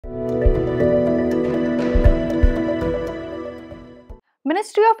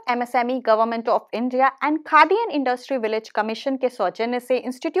Ministry of MSME, government of India and khadi and industry village commission के सौजन्य से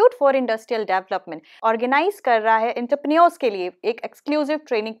institute for industrial development organise कर रहा है एंटरप्रेन्योर्स के लिए एक exclusive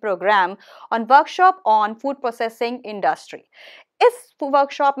training programme on workshop on food processing industry. इस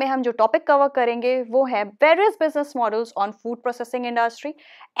वर्कशॉप में हम जो टॉपिक कवर करेंगे वो है various business models on food processing industry,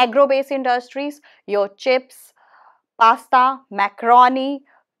 agro based industries, your chips, pasta, macaroni,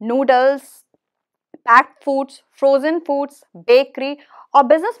 noodles, packed foods, frozen foods, bakery और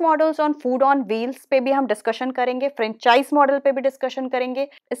business models on food on wheels पे भी हम डिस्कशन करेंगे। फ्रेंचाइज मॉडल पे भी डिस्कशन करेंगे।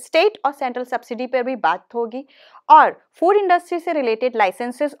 स्टेट और central subsidy पे भी बात होगी और फूड इंडस्ट्री से रिलेटेड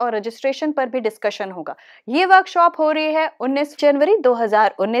लाइसेंसेस और रजिस्ट्रेशन पर भी डिस्कशन होगा। ये वर्कशॉप हो रही है 19 जनवरी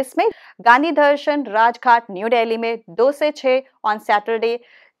 2019 में गांधी दर्शन, राजघाट, न्यू दिल्ली में 2 से 6 ऑन सैटरडे।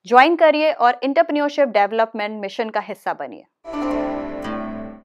 ज्वाइन करिए और एंटरप्रेन्योरशिप डेवलपमेंट मिशन का हिस्सा बनिए।